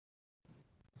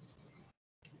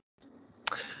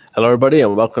Hello, everybody,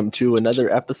 and welcome to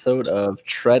another episode of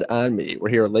Tread on Me. We're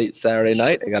here late Saturday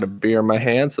night. I got a beer in my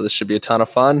hand, so this should be a ton of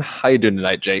fun. How you doing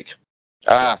tonight, Jake?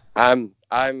 I'm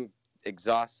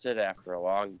exhausted after a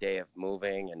long day of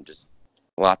moving and just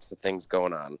lots of things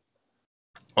going on.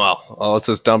 Well, let's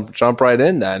just jump right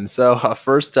in then. So,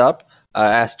 first up, I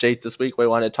asked Jake this week what he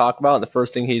wanted to talk about, and the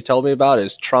first thing he told me about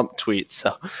is Trump tweets.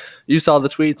 So, you saw the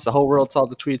tweets, the whole world saw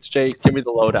the tweets, Jake. Give me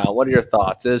the lowdown. What are your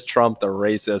thoughts? Is Trump the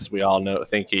racist we all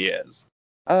think he is?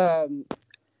 Um,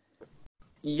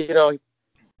 you know,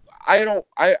 I don't,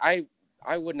 I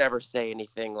would never say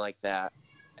anything like that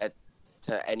at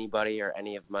to anybody or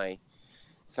any of my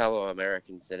fellow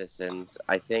American citizens.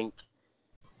 I think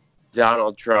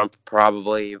Donald Trump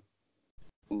probably,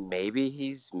 maybe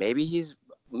he's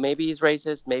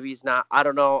racist, maybe he's not. I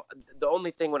don't know. The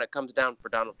only thing when it comes down for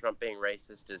Donald Trump being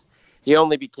racist is he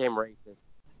only became racist,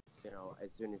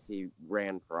 as soon as he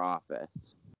ran for office.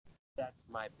 That's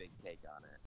my big take on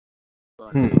it.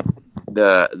 But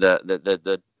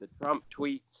the Trump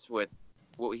tweets with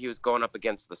he was going up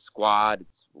against the Squad.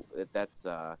 That's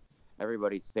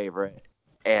everybody's favorite.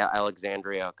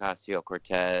 Alexandria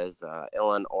Ocasio-Cortez,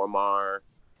 Ilhan Omar.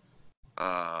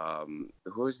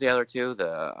 Who's the other two?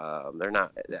 They're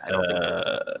not. I don't think they're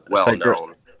as well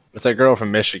known. It's that girl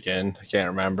from Michigan. I can't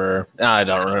remember. I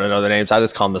don't really know the names. I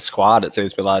just call them the Squad. It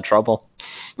saves me a lot of trouble.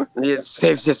 It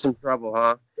saves you some trouble,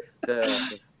 huh?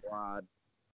 The Squad,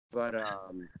 but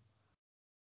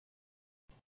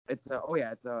it's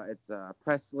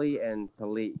Presley and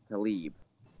Talib.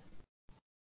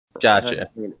 Gotcha.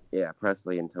 Yeah,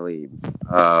 Presley and Talib.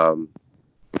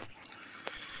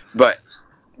 But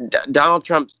Donald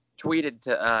Trump tweeted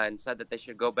and said that they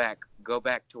should go back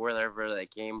to wherever they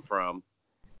came from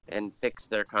and fix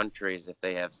their countries if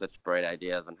they have such bright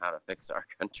ideas on how to fix our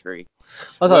country.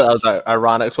 I thought that was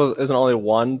ironic. So isn't only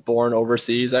one born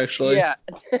overseas, actually? Yeah.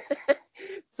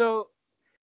 So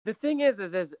the thing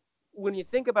is when you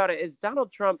think about it, is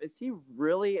Donald Trump, is he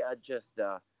really just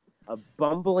a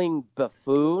bumbling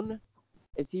buffoon?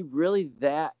 Is he really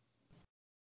that,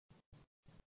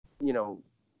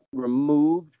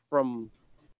 removed from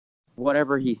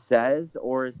whatever he says?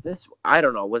 Or is this, I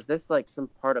don't know, was this like some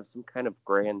part of some kind of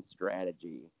grand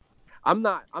strategy? I'm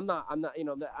not,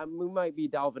 we might be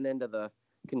delving into the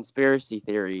conspiracy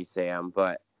theory, Sam,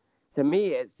 but to me,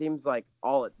 it seems like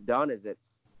all it's done is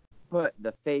it's put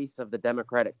the face of the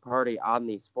Democratic Party on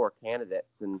these four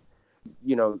candidates. And,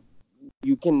 you know,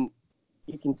 you can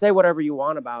say whatever you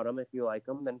want about them. If you like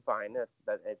them, then fine.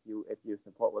 If you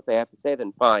support what they have to say,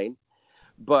 then fine.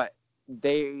 But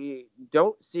they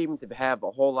don't seem to have a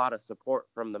whole lot of support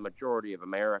from the majority of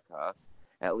America.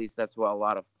 At least that's what a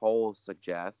lot of polls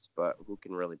suggest, but who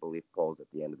can really believe polls at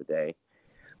the end of the day?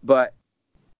 But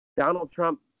Donald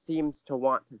Trump seems to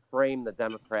want to frame the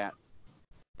Democrats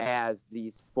as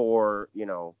these four,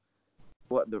 the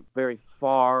very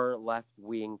far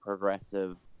left-wing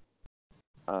progressive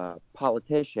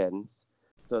politicians,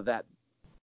 so that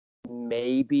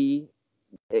maybe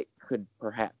it could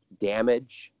perhaps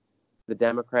damage the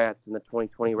Democrats in the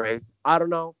 2020 race. I don't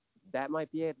know. That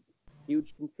might be a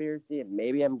huge conspiracy, and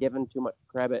maybe I'm giving too much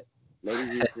credit.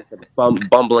 Maybe he's just a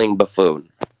bumbling buffoon.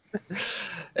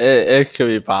 It could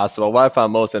be possible. What I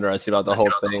found most interesting about the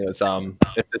whole thing is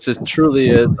if this just truly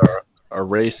is a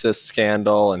racist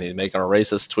scandal and he's making a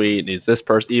racist tweet and he's this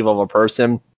evil of a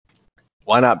person,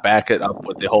 why not back it up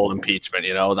with the whole impeachment?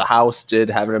 The House did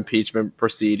have an impeachment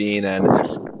proceeding and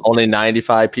only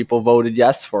 95 people voted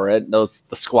yes for it. The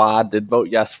Squad did vote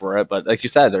yes for it, but like you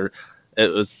said,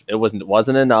 it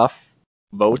wasn't enough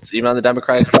votes, even on the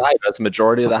Democratic side. That's the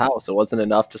majority of the House. It wasn't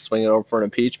enough to swing it over for an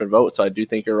impeachment vote. So I do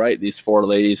think you're right. These four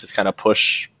ladies just kind of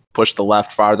push the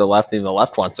left farther left than the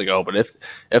left wants to go. But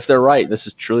if they're right, this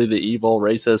is truly the evil,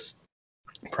 racist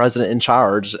president in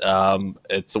charge.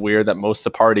 It's weird that most of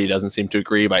the party doesn't seem to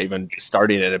agree by even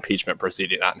starting an impeachment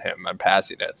proceeding on him and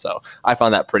passing it. So I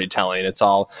found that pretty telling. It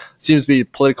seems to be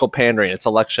political pandering. It's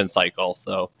election cycle.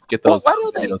 So get those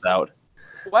potatoes out.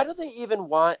 Why do they even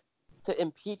want to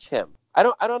impeach him? I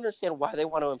don't understand why they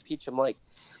want to impeach him. Like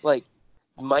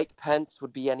Mike Pence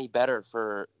would be any better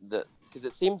because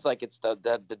it seems like it's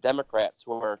the Democrats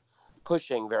who are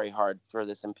pushing very hard for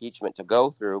this impeachment to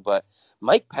go through, but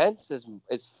Mike Pence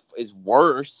is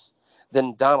worse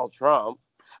than Donald Trump.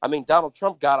 I mean, Donald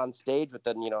Trump got on stage with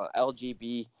the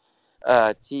LGBT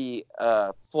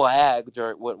flag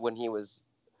when he was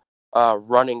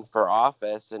running for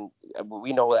office, and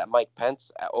we know that Mike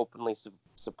Pence openly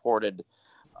supported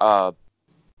the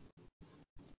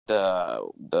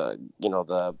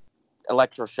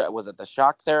electroshock. Was it the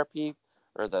shock therapy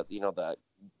or the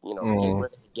getting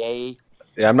rid of the gay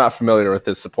Yeah, I'm not familiar with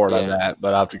his support on Yeah. that,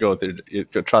 but I'll have to go with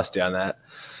your trust you on that.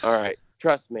 All right,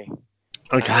 trust me. Oh, I know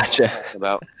what I'm gotcha. talking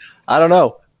about. I don't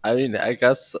know. I mean, I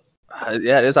guess,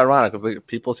 yeah, it is ironic.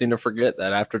 People seem to forget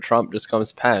that after Trump just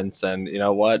comes Pence, and you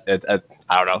know what? I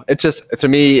don't know. It's just to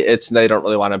me, it's they don't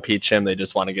really want to impeach him. They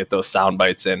just want to get those sound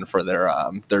bites in for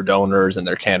their donors and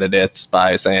their candidates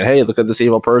by saying, "Hey, look at this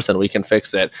evil person. We can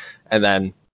fix it," and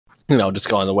then just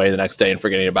going the way the next day and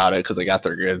forgetting about it because they got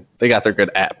their good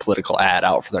political ad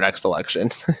out for their next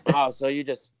election. Oh, so you're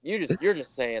just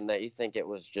saying that you think it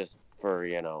was just for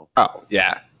Oh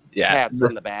yeah, yeah. pats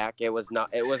on the back. It was not.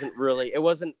 It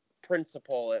wasn't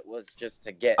principle. It was just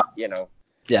to get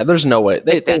Yeah, there's no way stick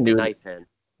they that knew. knife in.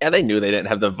 Yeah, they knew they didn't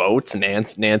have the votes.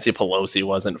 Nancy Pelosi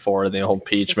wasn't for the whole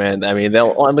impeachment. I mean,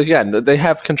 again, they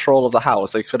have control of the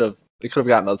House. They could have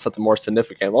gotten something more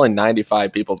significant. Only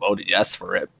 95 people voted yes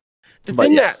for it. The But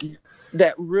thing yeah,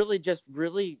 that really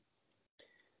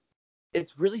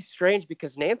it's really strange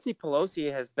because Nancy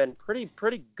Pelosi has been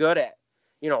pretty good at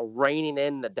reining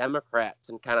in the Democrats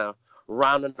and kind of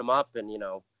rounding them up and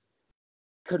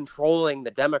controlling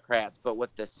the Democrats. But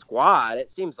with this squad,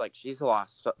 it seems like she's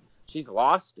lost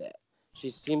it. She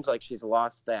seems like she's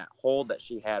lost that hold that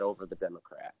she had over the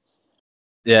Democrats.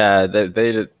 yeah,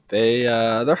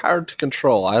 they're hard to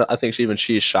control. I think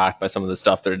she's shocked by some of the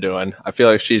stuff they're doing. I feel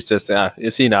like she's just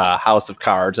you've seen House of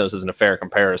Cards. This isn't a fair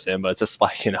comparison, but it's just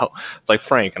like it's like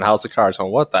Frank and House of Cards.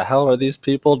 Going, what the hell are these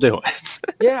people doing?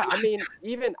 Yeah, I mean,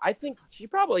 even I think she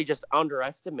probably just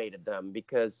underestimated them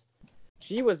because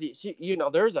there's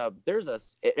a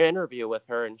interview with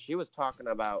her and she was talking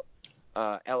about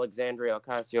Alexandria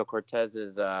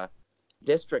Ocasio-Cortez's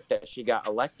district that she got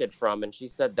elected from, and she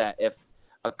said that if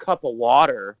a cup of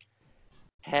water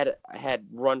had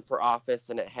run for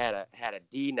office and it had a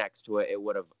D next to it, it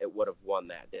would have won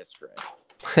that district.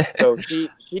 So she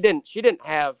didn't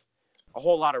have a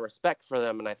whole lot of respect for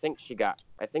them, and I think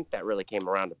that really came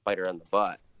around to bite her in the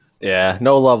butt. Yeah,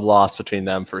 no love lost between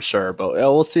them for sure. But yeah,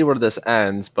 we'll see where this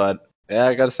ends. But yeah,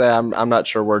 I gotta say, I'm not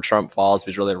sure where Trump falls, if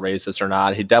he's really racist or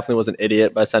not. He definitely was an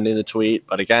idiot by sending the tweet.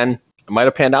 But again, it might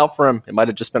have panned out for him. It might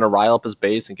have just been to rile up his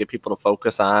base and get people to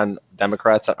focus on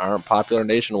Democrats that aren't popular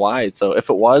nationwide. So if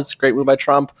it was great move by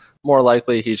Trump, more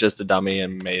likely he's just a dummy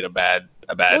and made a bad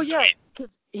Well, yeah, tweet.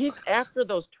 because he's after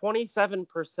those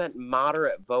 27%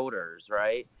 moderate voters,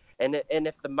 right? And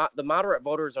if the moderate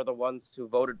voters are the ones who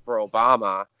voted for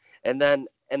Obama, and then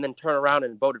turn around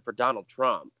and voted for Donald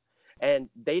Trump, and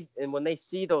when they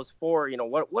see those four,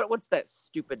 what's that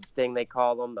stupid thing they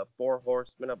call them, the four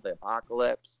horsemen of the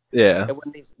apocalypse? Yeah. And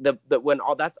when these the when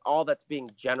all that's being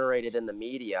generated in the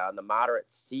media, and the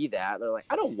moderates see that, they're like,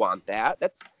 I don't want that.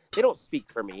 They don't speak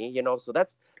for me. So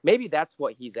maybe that's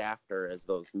what he's after, is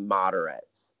those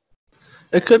moderates.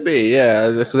 It could be, yeah,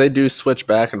 because they do switch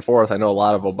back and forth. I know a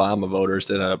lot of Obama voters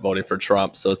ended up voting for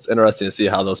Trump, so it's interesting to see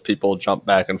how those people jump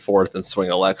back and forth and swing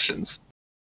elections.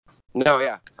 No,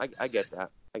 yeah, I get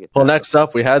that. I get Well, that. next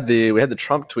up we had the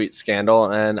Trump tweet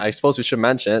scandal, and I suppose we should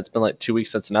mention it's been like 2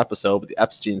 weeks since an episode, but the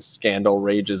Epstein scandal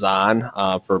rages on.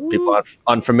 For people Woo.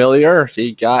 unfamiliar,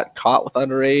 he got caught with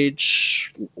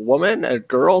underage woman,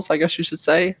 girls, I guess you should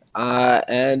say,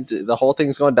 and the whole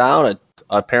thing's going down. It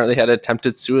apparently had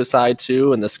attempted suicide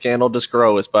too, and the scandal just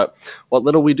grows. But what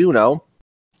little we do know,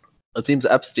 it seems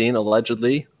Epstein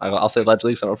allegedly, I'll say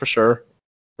allegedly because I don't know for sure,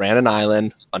 ran an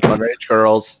island, bunch of underage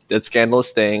girls, did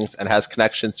scandalous things, and has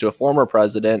connections to a former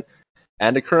president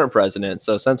and a current president.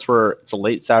 So since it's a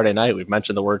late Saturday night, we've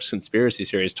mentioned the word conspiracy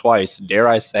series twice. Dare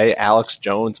I say Alex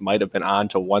Jones might have been on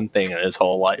to one thing in his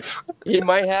whole life. He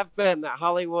might have been that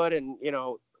Hollywood, and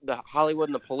the Hollywood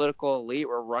and the political elite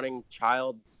were running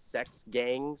child sex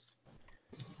gangs.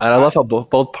 And I love how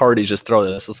both parties just throw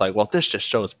this. It's like, well, this just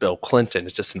shows Bill Clinton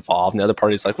is just involved. And the other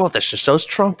party's like, well, this just shows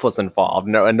Trump was involved.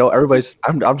 No, and no,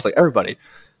 I'm just like, everybody,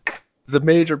 the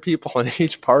major people in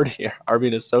each party are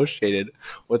being associated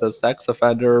with a sex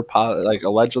offender, like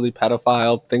allegedly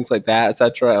pedophile, things like that,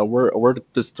 etc. And we're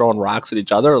just throwing rocks at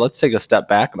each other. Let's take a step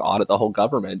back and audit the whole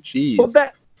government. Well,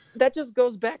 Jeez. that just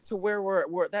goes back to where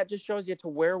that just shows you to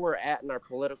where we're at in our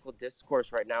political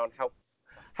discourse right now, and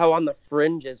how on the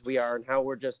fringes we are, and how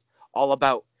we're just all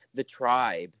about the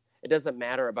tribe. It doesn't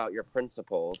matter about your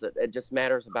principles. It just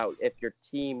matters about if your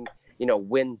team,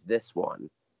 wins this one.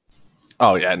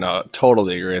 Oh yeah, no,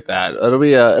 totally agree with that. It'll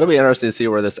be interesting to see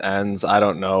where this ends. I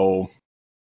don't know.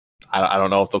 I don't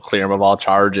know if they'll clear him of all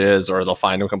charges or they'll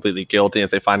find him completely guilty. If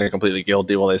they find him completely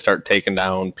guilty, will they start taking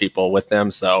down people with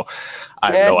them? So I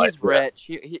have Yeah, no he's idea.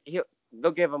 rich.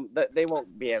 They'll give him. They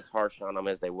won't be as harsh on him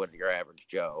as they would your average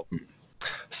Joe.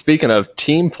 Speaking of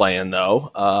team playing,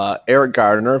 though, Eric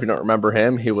Gardner, if you don't remember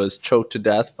him, he was choked to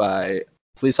death by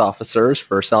police officers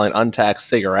for selling untaxed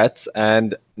cigarettes,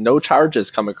 and no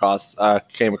charges came across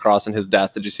in his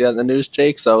death. Did you see that in the news,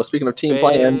 Jake? So speaking of team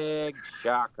playing, Big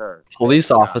shocker. police Big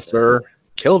shocker. officer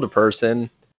killed a person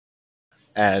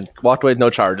and walked away with no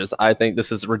charges. I think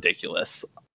this is ridiculous,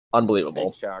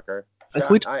 unbelievable. Big shocker. Like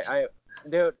we just,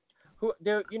 Dude,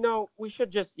 we should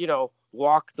just,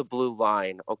 walk the blue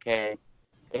line, okay?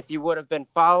 If you would have been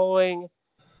following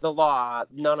the law,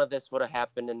 none of this would have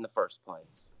happened in the first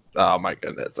place. oh my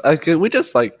goodness. We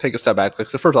just take a step back. Like,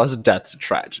 so first of all, this death's a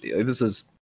tragedy. Like, this is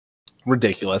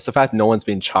ridiculous. The fact no one's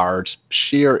being charged,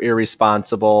 sheer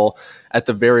irresponsible, at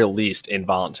the very least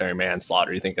involuntary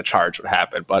manslaughter. You think a charge would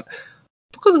happen, but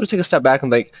because we take a step back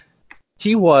and think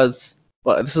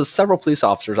this is several police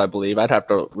officers, I believe. I'd have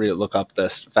to look up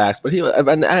this facts, but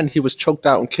in the end he was choked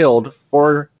out and killed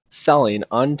for selling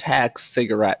untaxed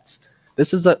cigarettes.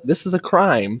 This is a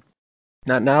crime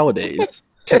that nowadays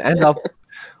can end up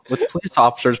with police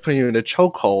officers putting you in a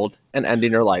chokehold and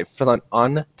ending your life for an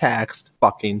untaxed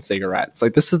fucking cigarettes.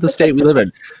 Like, this is the state we live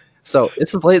in. So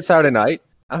this is late Saturday night.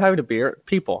 I'm having a beer.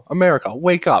 People, America,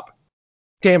 wake up.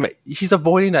 Damn it. He's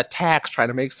avoiding a tax trying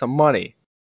to make some money.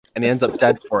 And he ends up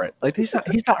dead for it. Like, he's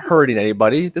not hurting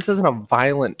anybody. This isn't a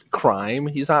violent crime.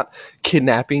 He's not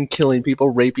kidnapping, killing people,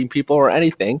 raping people, or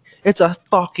anything. It's a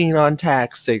fucking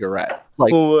untaxed cigarette.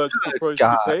 Like, well, that's the price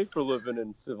God. you pay for living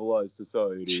in civilized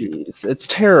society. Jeez, it's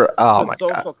terrible. Oh my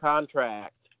God, social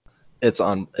contract. it's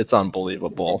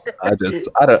unbelievable. I don't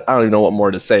even know what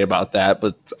more to say about that.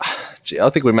 But gee, I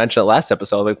think we mentioned it last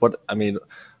episode. Like, what I mean,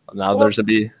 now there's gonna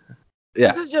be,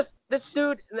 yeah. This is just this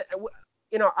dude.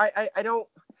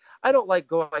 I don't like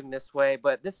going this way,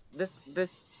 but this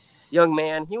young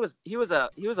man, he was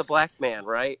a black man,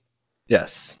 right?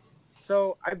 Yes.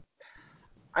 So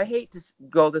I hate to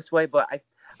go this way, but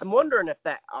I'm wondering if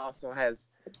that also has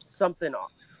something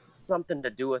to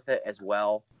do with it as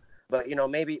well. But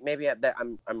maybe that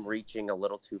I'm reaching a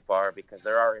little too far, because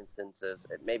there are instances.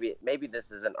 Maybe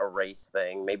this isn't a race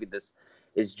thing. Maybe this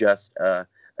is just the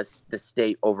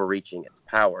state overreaching its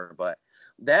power. But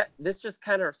this just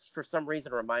kind of, for some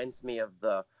reason, reminds me of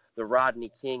the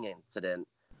Rodney King incident.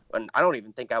 And I don't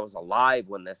even think I was alive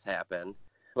when this happened.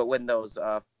 But when those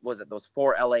those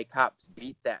 4 LA cops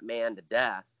beat that man to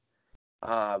death,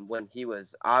 when he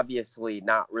was obviously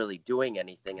not really doing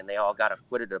anything, and they all got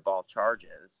acquitted of all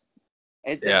charges.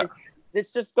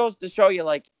 This just goes to show you,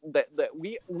 like, that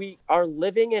we are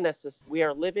living in a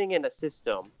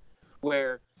system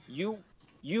where you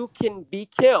can be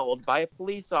killed by a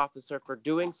police officer for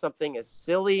doing something as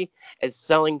silly as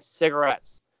selling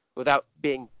cigarettes without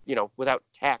being, without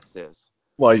taxes.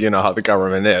 Well, you know how the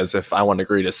government is. If I want to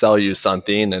agree to sell you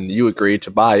something and you agree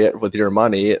to buy it with your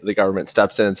money, the government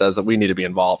steps in and says that we need to be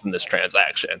involved in this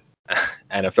transaction.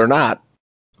 And if they're not,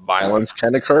 violence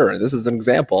can occur. This is an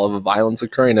example of a violence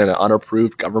occurring in an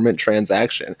unapproved government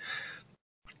transaction.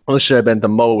 Well, this should have been the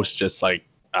most just like,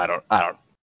 I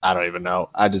don't even know.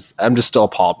 I'm just still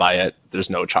appalled by it.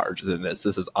 There's no charges in this.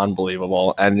 This is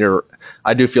unbelievable. And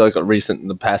I do feel like in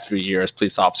the past few years,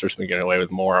 police officers have been getting away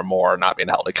with more and more not being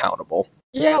held accountable.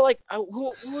 Yeah, like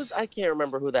who was, I can't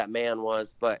remember who that man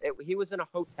was, but he was in a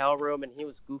hotel room and he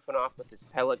was goofing off with his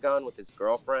pellet gun with his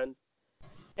girlfriend,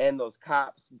 and those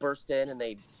cops burst in and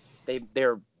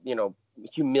they're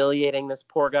humiliating this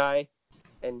poor guy,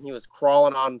 and he was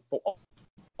crawling on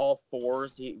all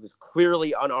fours. He was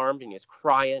clearly unarmed, and he was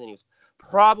crying, and he was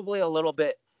probably a little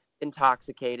bit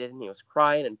intoxicated, and he was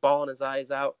crying and bawling his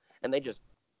eyes out, and they just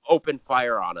opened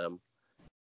fire on him.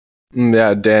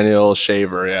 Yeah, Daniel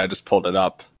Shaver. Yeah, I just pulled it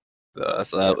up.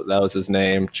 So that was his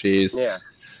name. Jeez. Yeah.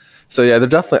 So yeah,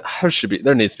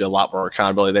 there needs to be a lot more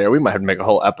accountability there. We might have to make a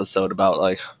whole episode about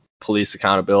like police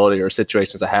accountability or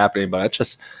situations that are happening, but I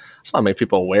just want to make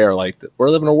people aware, like, that we're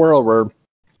living in a world where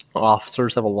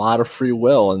officers have a lot of free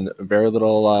will and very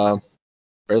little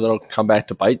come back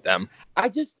to bite them. I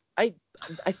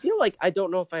feel like I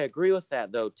don't know if I agree with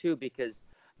that though too, because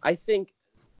I think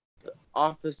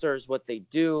officers, what they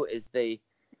do is they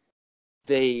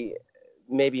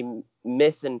maybe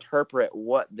misinterpret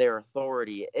what their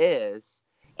authority is,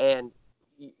 and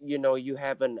you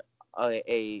have an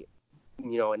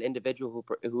individual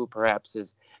who perhaps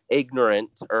is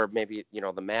ignorant, or maybe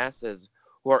the masses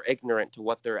who are ignorant to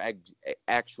what their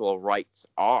actual rights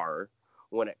are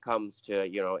when it comes to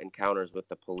encounters with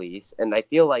the police. And I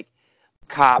feel like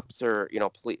cops, or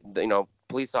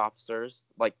police officers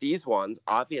like these ones,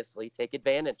 obviously take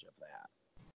advantage of that.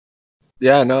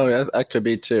 Yeah, no, that could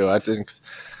be too. I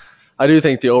do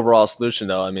think the overall solution,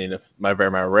 though, I mean, my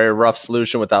very rough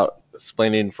solution without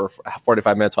explaining for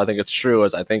 45 minutes why I think it's true,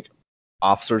 is I think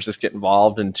officers just get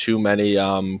involved in too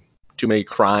too many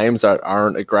crimes that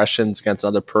aren't aggressions against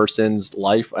another person's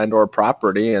life and or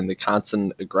property, and the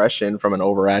constant aggression from an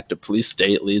overactive police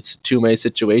state leads to too many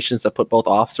situations that put both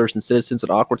officers and citizens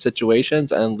in awkward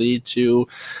situations and lead to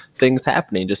things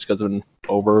happening just because of an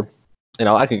over.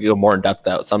 I can go more in depth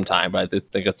out sometime, but I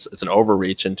think it's an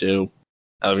overreach into.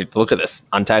 I mean, look at this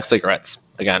untaxed cigarettes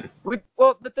again.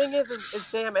 Well, the thing is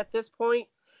Sam, at this point,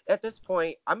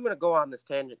 I'm going to go on this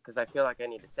tangent because I feel like I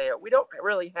need to say it. We don't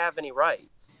really have any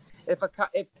rights. If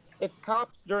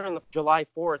cops during the July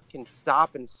 4th can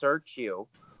stop and search you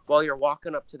while you're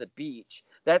walking up to the beach,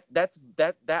 that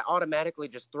automatically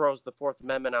just throws the Fourth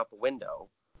Amendment out the window,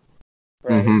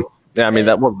 right? Mm-hmm. Yeah, I mean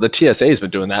the TSA's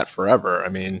been doing that forever. I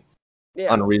mean,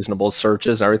 unreasonable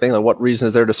searches and everything. Like, what reason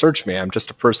is there to search me? I'm just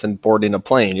a person boarding a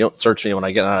plane. You don't search me when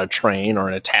I get on a train or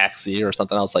in a taxi or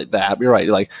something else like that. But you're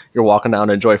right. You're walking down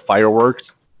to enjoy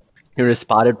fireworks. You're just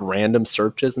spotted random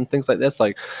searches and things like this.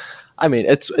 Like, I mean,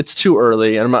 it's too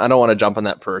early, and I don't want to jump on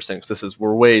that person because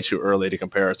we're way too early to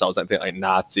compare ourselves. I think like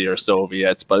Nazi or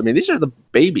Soviets, but I mean, these are the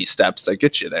baby steps that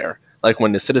get you there. Like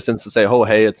when the citizens say, "Oh,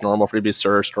 hey, it's normal for you to be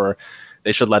searched," or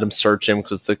they should let them search him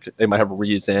because they might have a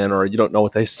reason, or you don't know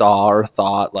what they saw or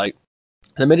thought. Like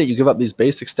the minute you give up these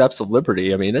basic steps of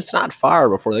liberty, I mean, it's not far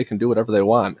before they can do whatever they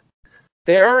want.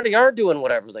 They already are doing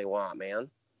whatever they want,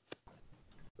 man.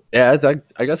 Yeah,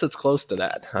 I guess it's close to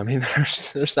that. I mean,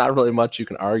 there's not really much you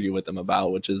can argue with them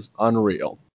about, which is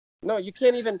unreal. No, you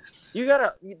can't even. You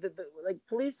gotta like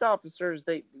police officers.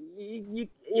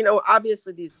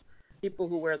 Obviously these people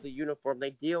who wear the uniform, they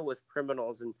deal with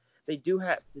criminals and they do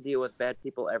have to deal with bad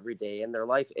people every day, and their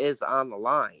life is on the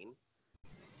line.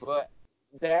 But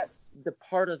that's the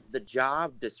part of the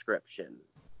job description.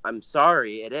 I'm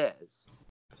sorry, it is.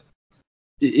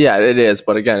 Yeah, it is.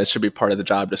 But again, it should be part of the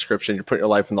job description. You put your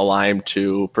life in the line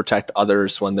to protect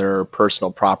others when their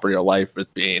personal property or life is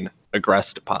being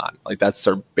aggressed upon. Like that's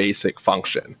their basic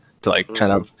function to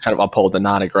kind of uphold the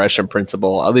non-aggression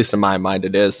principle. At least in my mind,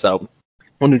 it is. So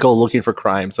when you go looking for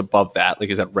crimes above that, like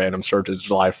you said, random searches,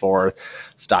 July 4th,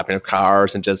 stopping of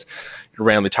cars, and just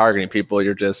randomly targeting people,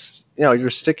 you're just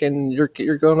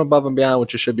you're going above and beyond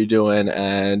what you should be doing,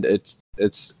 and it's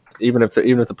even if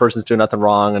the person's doing nothing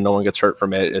wrong and no one gets hurt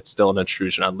from it, it's still an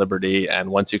intrusion on liberty. And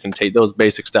once you can take those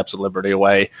basic steps of liberty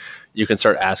away, you can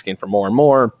start asking for more and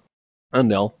more,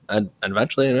 and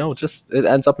eventually, it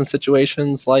ends up in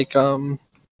situations like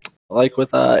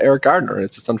with Eric Gardner.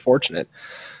 It's just unfortunate.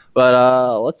 But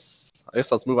I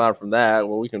guess let's move on from that.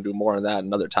 Well, we can do more on that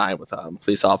another time with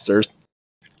police officers.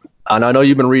 And I know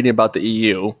you've been reading about the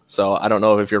EU, so I don't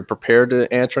know if you're prepared to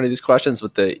answer any of these questions,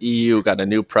 but the EU got a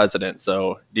new president.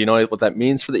 So do you know what that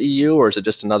means for the EU, or is it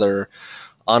just another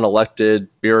unelected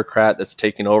bureaucrat that's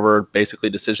taking over basically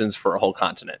decisions for a whole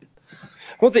continent?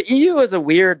 Well, the EU is a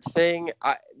weird thing.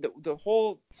 The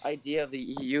whole idea of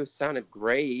the EU sounded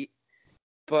great,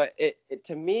 but it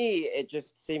to me it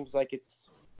just seems like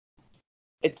it's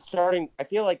starting. I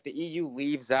feel like the EU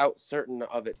leaves out certain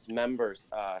of its members,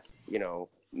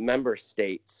 member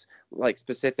states, like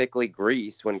specifically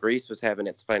Greece. When Greece was having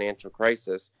its financial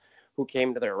crisis, who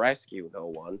came to their rescue? No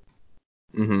one.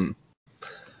 Mm-hmm.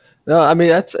 No, I mean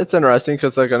it's interesting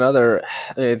because like another,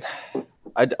 I mean,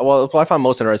 what I find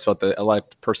most interesting about the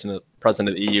president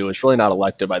of the EU is really not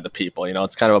elected by the people.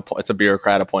 It's kind of it's a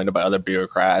bureaucrat appointed by other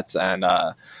bureaucrats, and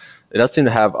it does seem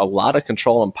to have a lot of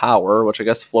control and power, which I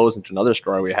guess flows into another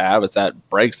story we have. It's that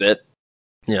Brexit.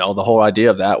 The whole idea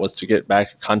of that was to get back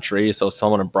a country so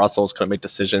someone in Brussels couldn't make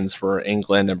decisions for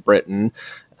England and Britain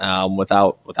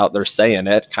without their say in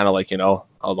it. Kind of like,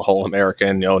 the whole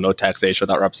American, no taxation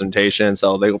without representation.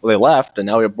 So they left, and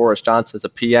now we have Boris Johnson as a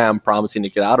PM promising to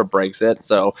get out of Brexit.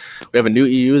 So we have a new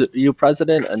EU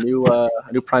president, a new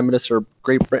prime minister of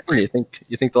Great Britain. You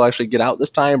think they'll actually get out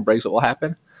this time? Brexit will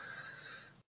happen?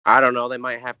 I don't know. They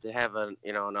might have to have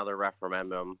another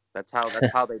referendum. That's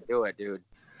how they do it, dude.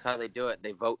 That's how they do it.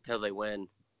 They vote till they win.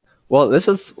 Well, this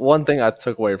is one thing I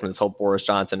took away from this whole Boris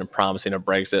Johnson and promising a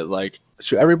Brexit. Like,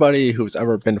 to everybody who's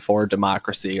ever been for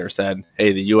democracy or said,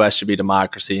 hey, the U.S. should be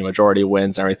democracy, majority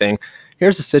wins and everything,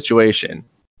 here's a situation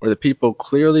where the people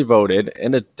clearly voted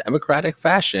in a democratic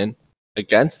fashion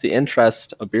against the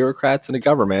interest of bureaucrats and the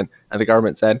government, and the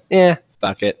government said,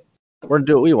 fuck it. We're going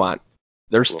to do what we want.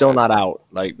 They're still not out.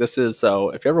 Like, this is, so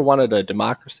if you ever wanted a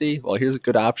democracy, well, here's a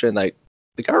good option. Like,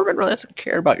 the government really doesn't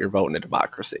care about your vote in a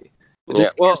democracy. It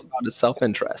just cares about its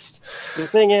self-interest. The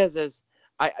thing is if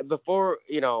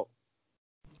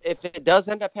it does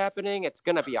end up happening, it's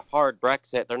going to be a hard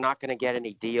Brexit. They're not going to get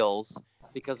any deals.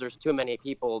 because there's too many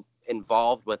people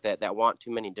involved with it that want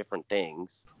too many different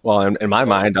things. Well, in my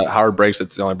mind, Howard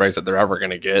Brexit's the only Brexit they're ever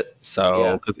going to get.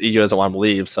 So, because the EU doesn't want to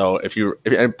leave. So,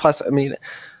 and plus, I mean,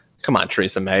 come on,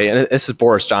 Theresa May, and this is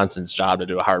Boris Johnson's job to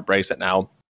do a hard Brexit now.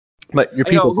 But your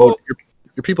people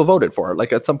voted for it.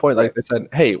 Like at some point, like they said,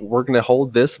 hey, we're going to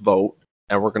hold this vote,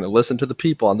 and we're going to listen to the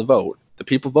people on the vote. The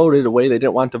people voted a way they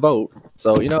didn't want to vote.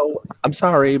 So, I'm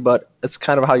sorry, but it's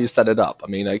kind of how you set it up. I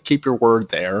mean, keep your word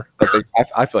there. But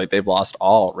I feel like they've lost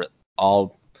all,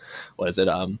 what is it?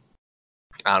 I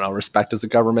don't know, respect as a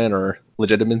government or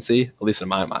legitimacy, at least in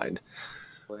my mind.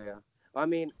 Well, yeah. I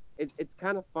mean, it's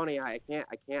kind of funny. I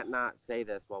can't not say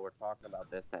this while we're talking about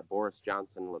this, that Boris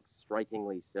Johnson looks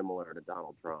strikingly similar to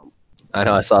Donald Trump. I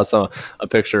know. I saw a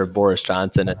picture of Boris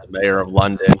Johnson and the mayor of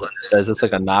London. Is this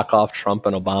like a knockoff Trump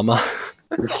and Obama?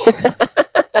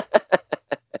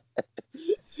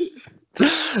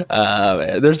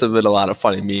 Man, there's been a lot of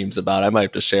funny memes about it. I might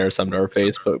have to share some to our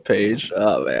Facebook page.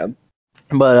 Oh man.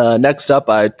 But next up,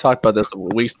 I talked about this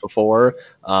weeks before,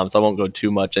 so I won't go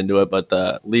too much into it. But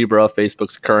the Libra,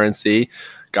 Facebook's currency,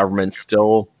 government's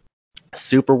still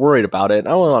super worried about it. I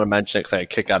don't really want to mention it because I had a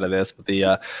kick out of this, but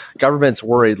the government's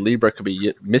worried Libra could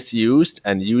be misused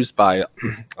and used by,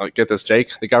 get this,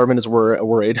 Jake, the government is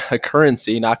worried a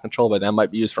currency not controlled by them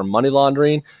might be used for money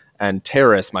laundering and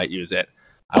terrorists might use it.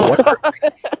 I wonder.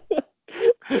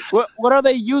 What are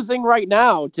they using right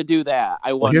now to do that?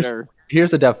 I wonder.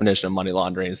 Here's the definition of money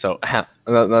laundering. So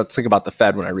let's think about the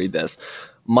Fed when I read this.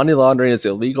 Money laundering is the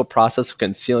illegal process of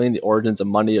concealing the origins of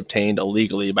money obtained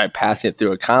illegally by passing it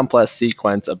through a complex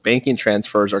sequence of banking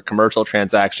transfers or commercial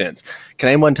transactions. Can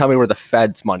anyone tell me where the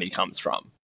Fed's money comes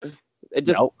from? It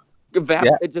just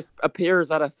it just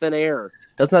appears out of thin air.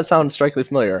 Doesn't that sound strikingly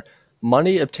familiar?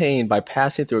 Money obtained by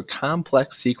passing through a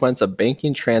complex sequence of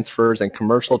banking transfers and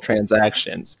commercial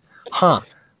transactions. Huh.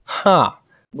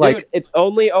 Dude, it's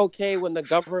only okay when the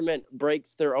government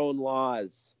breaks their own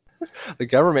laws. The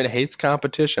government hates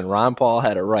competition. Ron Paul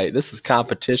had it right. This is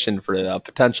competition for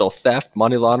potential theft,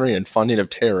 money laundering, and funding of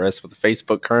terrorists with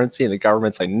Facebook currency, and the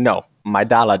government's like, no, my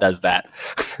dollar does that.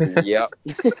 Yep.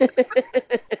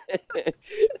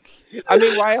 I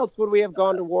mean, why else would we have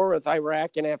gone to war with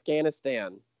Iraq and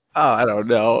Afghanistan? Oh, I don't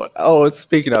know. Oh,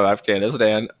 speaking of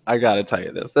Afghanistan, I gotta tell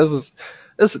you this. This.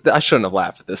 I shouldn't have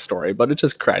laughed at this story, but it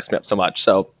just cracks me up so much.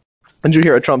 So, did you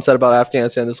hear what Trump said about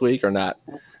Afghanistan this week or not?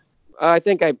 I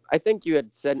think you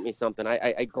had sent me something.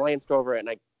 I glanced over it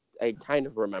and I kind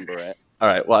of remember it. All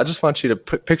right. Well, I just want you to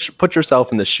put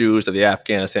yourself in the shoes of the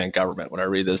Afghanistan government when I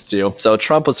read this to you. So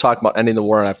Trump was talking about ending the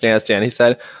war in Afghanistan. He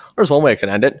said, "There's one way I can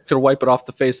end it. Could wipe it off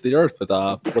the face of the earth with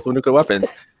nuclear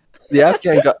weapons." The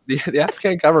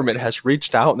Afghan government has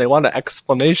reached out and they want an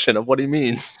explanation of what he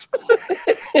means.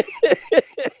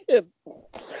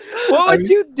 What would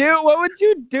you do? What would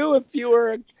you do if you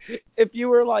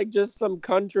were like just some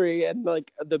country and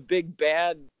like the big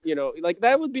bad, like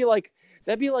that'd be like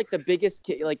the biggest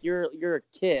kid, like you're a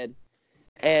kid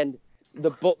and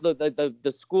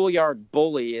the schoolyard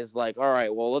bully is like, all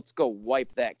right, well, let's go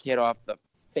wipe that kid off the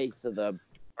face of the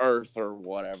earth or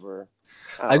whatever.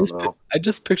 I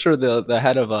just picture the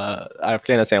head of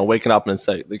Afghanistan waking up and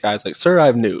say, the guy's like, "Sir, I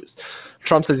have news."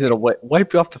 Trump says he's gonna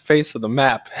wipe you off the face of the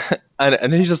map, and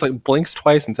then he just like blinks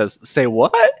twice and says, "Say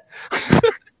what?"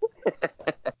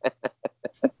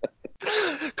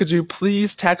 Could you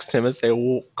please text him and say,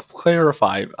 well,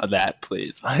 clarify that,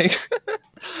 please? Like,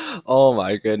 oh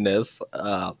my goodness.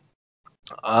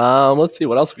 Let's see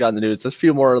what else we got in the news. There's a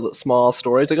few more small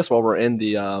stories, I guess, while we're in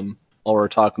the while we're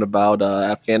talking about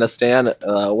Afghanistan.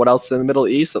 What else in the Middle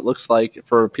East? It looks like,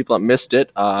 for people that missed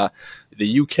it,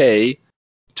 the UK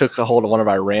took a hold of one of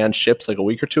Iran's ships like a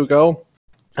week or two ago.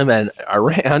 And then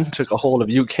Iran took a hold of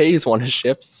UK's one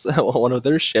of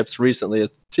their ships recently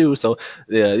too. So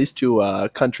these two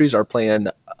countries are playing,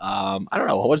 I don't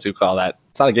know, what do you call that?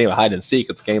 It's not a game of hide and seek.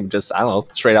 It's a game of just, I don't know,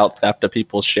 straight out theft of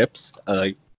people's ships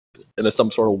in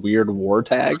some sort of weird war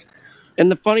tag.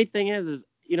 And the funny thing is,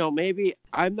 maybe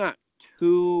I'm not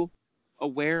too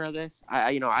aware of this.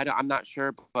 I'm not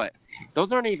sure, but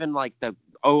those aren't even like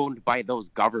owned by those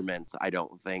governments. I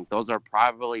don't think those are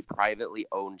probably privately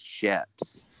owned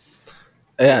ships.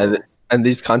 Yeah, and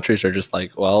these countries are just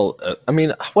like, well, I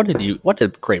mean, what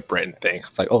did Great Britain think?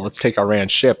 It's like, oh, let's take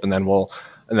Iran's ship, and then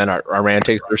Iran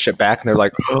takes their ship back, and they're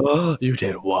like, oh, you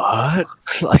did what?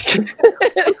 Like,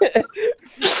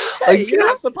 hey, you're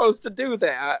not supposed to do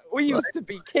that. We used to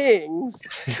be kings.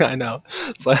 I know.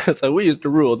 It's like we used to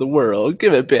rule the world.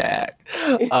 Give it back.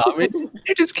 I mean,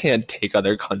 you just can't take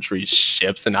other countries'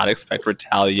 ships and not expect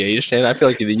retaliation. I feel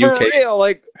like the UK. For real,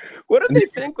 like What did they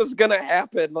think was gonna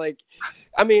happen? Like,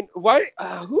 I mean, why?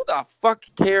 Who the fuck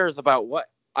cares about what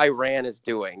Iran is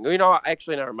doing? You know,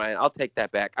 actually, never mind. I'll take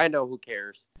that back. I know who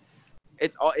cares.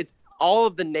 It's all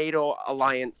of the NATO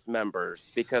alliance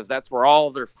members because that's where all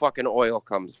of their fucking oil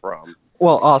comes from.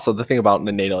 Well, also the thing about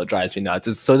the NATO that drives me nuts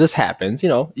is so this happens,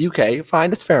 UK,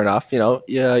 fine, it's fair enough,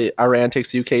 yeah, Iran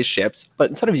takes UK's ships, but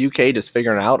instead of UK just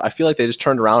figuring it out, I feel like they just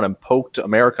turned around and poked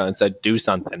America and said, "Do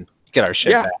something, get our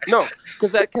shit Yeah, back." no,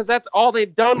 because that's all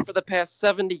they've done for the past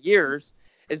 70 years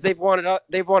is they've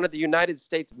wanted the United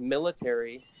States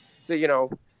military to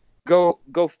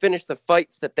go finish the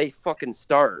fights that they fucking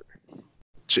start.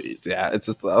 Jeez, yeah, it's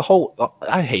just the whole.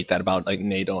 I hate that about like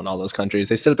NATO and all those countries.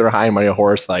 They sit there high and mighty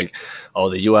horse, like, oh,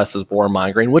 the U.S. is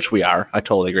warmongering, which we are. I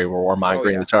totally agree, we're Oh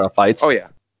warmongering yeah, to start fights, oh yeah.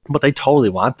 but they totally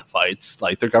want the fights.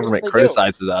 Like their Yes, government they do.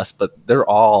 criticizes us, but they're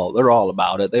all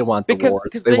about it. They want the because wars.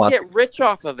 because They they want get rich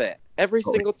off of it every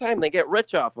the. single time. They get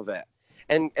rich off of it,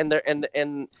 and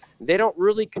they don't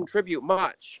really contribute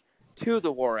much to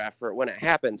the war effort when it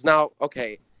happens. Now,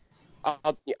 okay,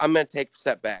 I'm going to take a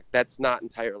step back. That's not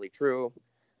entirely true.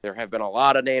 There have been a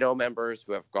lot of NATO members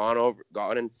who have gone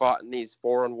and fought in these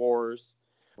foreign wars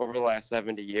over the last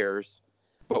 70 years.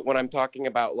 But when I'm talking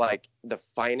about like the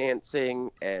financing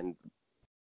and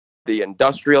the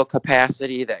industrial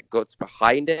capacity that goes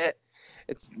behind it,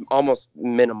 it's almost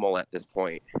minimal at this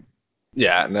point.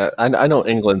 Yeah, and I know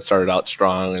England started out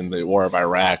strong in the War of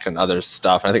Iraq and other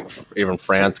stuff. I think even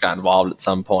France got involved at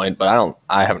some point, but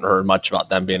I haven't heard much about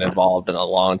them being involved in a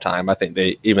long time. I think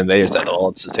they said, "Oh,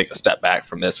 let's just take a step back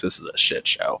from this. This is a shit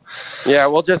show." Yeah,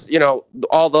 well, just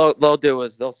all they'll do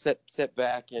is they'll sit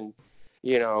back and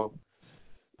you know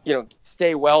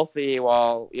stay wealthy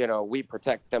while we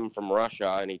protect them from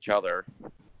Russia and each other.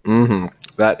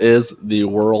 That is the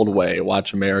world way.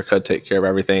 Watch America take care of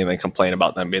everything and then complain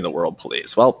about them being the world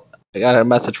police. Well, I got a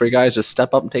message for you guys. Just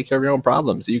step up and take care of your own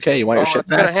problems. UK, you want your Oh, shit it's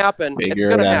gonna back? happen. It's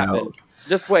Figure it gonna out. happen.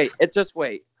 Just wait. Just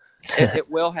wait. It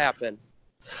will happen.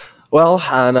 Well,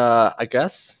 on I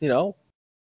guess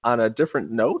on a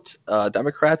different note,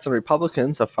 Democrats and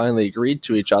Republicans have finally agreed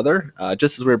to each other.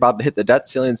 Just as we were about to hit the debt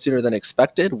ceiling sooner than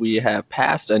expected, we have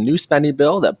passed a new spending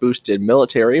bill that boosted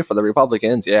military for the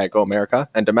Republicans, yeah, go America,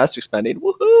 and domestic spending,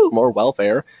 woohoo, more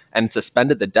welfare, and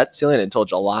suspended the debt ceiling until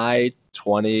July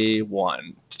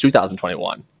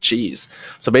 2021. Jeez.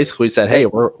 So basically, we said, hey,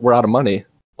 we're out of money.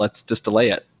 Let's just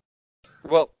delay it.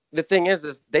 Well, the thing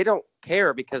is they don't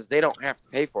care because they don't have to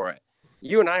pay for it.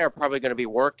 You and I are probably going to be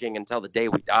working until the day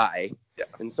we die, Yeah.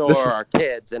 and so This are is our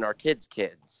kids and our kids'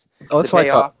 kids oh, to that's why I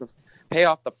thought. pay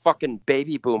off the fucking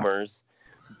baby boomers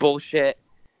bullshit,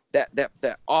 that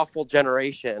awful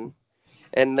generation,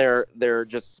 and they're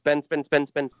just spend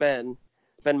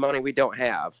money we don't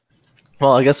have.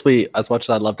 Well, I guess as much as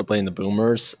I'd love to blame the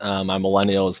boomers, my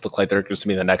millennials look like they're going to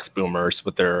be the next boomers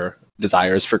with their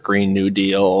desires for Green New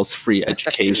Deals, free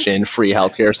education, free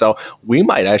healthcare. So we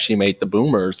might actually make the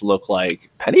boomers look like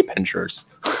penny pinchers.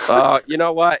 You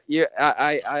know what?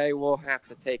 I will have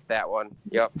to take that one.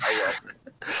 Yep, I will.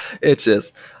 It's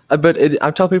just, I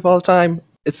tell people all the time,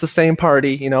 it's the same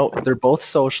party. They're both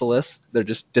socialists. They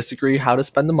just disagree how to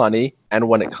spend the money. And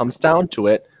when it comes down to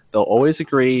it, they'll always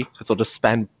agree because they'll just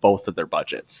spend both of their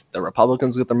budgets. The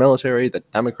Republicans get their military, the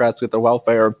Democrats get their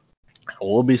welfare.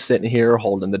 We'll be sitting here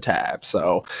holding the tab.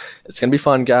 So it's going to be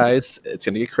fun, guys. It's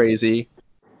going to get crazy.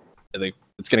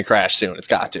 It's going to crash soon. It's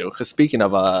got to. Because speaking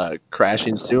of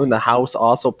crashing soon, the House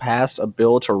also passed a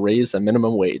bill to raise the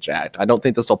minimum wage act. I don't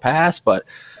think this will pass, but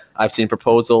I've seen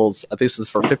proposals. I think this is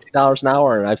for $50 an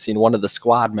hour, and I've seen one of the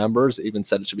squad members even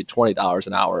said it should be $20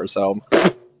 an hour. So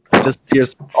just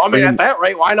I mean, at that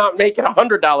rate, why not make it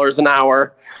 $100 an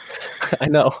hour? I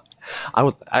know.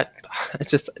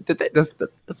 It's just does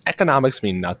economics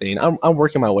mean nothing? I'm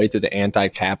working my way through the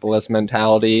anti-capitalist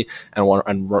mentality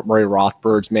and Murray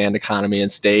Rothbard's Man, Economy,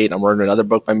 and State. I'm reading another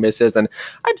book by Mrs. And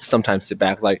I just sometimes sit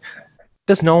back like,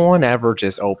 does no one ever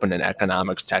just open an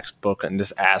economics textbook and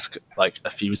just ask like a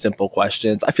few simple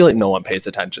questions? I feel like no one pays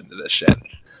attention to this shit.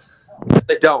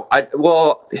 They don't.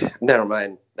 Well, never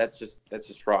mind. That's just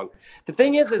wrong. The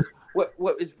thing is what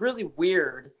is really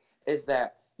weird is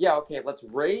that yeah, okay, let's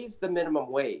raise the minimum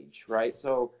wage, right?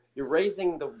 So you're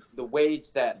raising the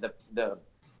wage that the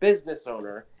business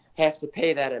owner has to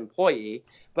pay that employee,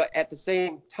 but at the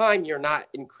same time, you're not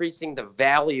increasing the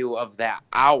value of that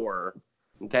hour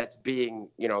that's being,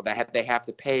 that they have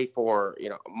to pay for,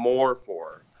 more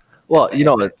for. Well,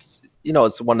 If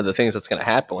it's one of the things that's going to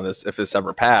happen when if this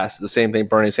ever passed. The same thing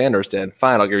Bernie Sanders did.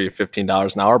 Fine, I'll give you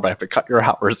 $15 an hour, but I have to cut your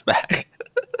hours back.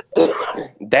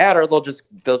 that, or they'll just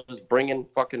bring in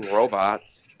fucking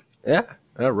robots. Yeah,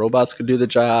 robots could do the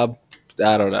job.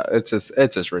 I don't know. It's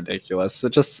just ridiculous. It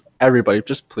just everybody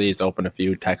just please open a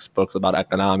few textbooks about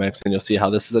economics and you'll see how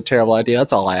this is a terrible idea.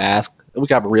 That's all I ask. We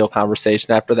can have a real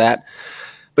conversation after that.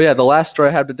 But yeah, the last story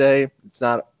I have today, it's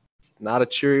not a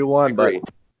cheery one, but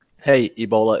hey,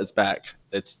 Ebola is back.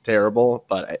 It's terrible,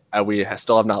 but we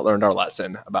still have not learned our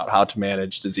lesson about how to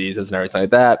manage diseases and everything like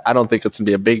that. I don't think it's going to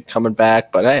be a big coming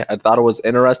back, but hey, I thought it was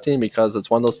interesting because it's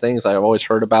one of those things I've always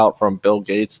heard about from Bill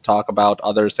Gates talk about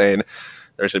others saying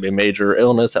there's going to be a major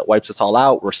illness that wipes us all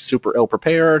out. We're super ill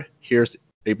prepared. Here's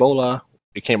Ebola.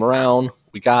 It came around.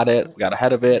 We got it. We got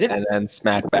ahead of it. And then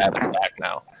smack bab, it's back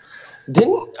now.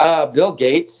 Didn't Bill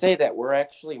Gates say that we're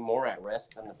actually more at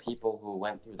risk than the people who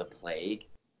went through the plague?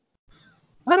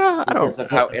 Because of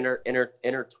how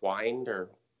intertwined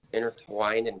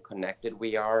and connected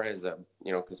we are as a,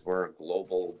 because we're a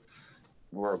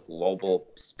global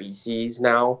species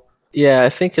now. Yeah, I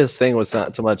think his thing was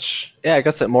not so much. Yeah, I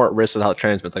guess it more at risk with how it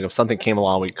transmits. Like if something came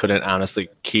along we couldn't honestly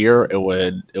cure, it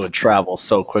would travel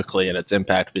so quickly and its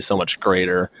impact would be so much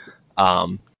greater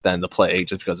than the plague,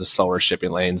 just because of slower shipping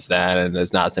lanes then and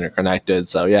it's not as interconnected.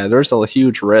 So yeah, there's a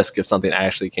huge risk if something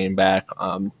actually came back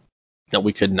that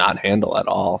we could not handle at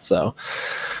all. So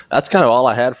that's kind of all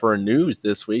I had for news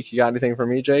this week. You got anything for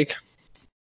me, Jake?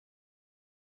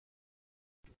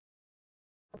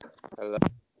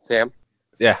 Sam?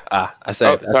 Yeah, I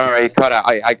said. Oh, sorry, cut out.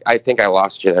 I think I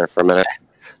lost you there for a minute.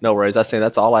 No worries. I say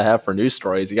that's all I have for news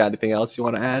stories. You got anything else you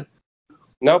want to add?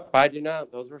 Nope, I do not.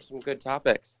 Those were some good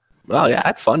topics. Well, yeah, I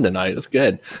had fun tonight. It was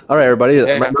good. All right, everybody.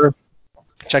 Yeah. Remember,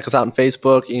 check us out on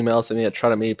Facebook. Email us at me at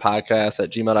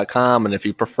trytomepodcast@gmail.com. And if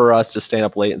you prefer us just staying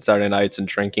up late on Saturday nights and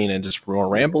drinking and just more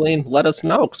rambling, let us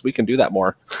know because we can do that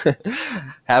more.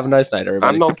 Have a nice night,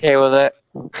 everybody. I'm okay with it.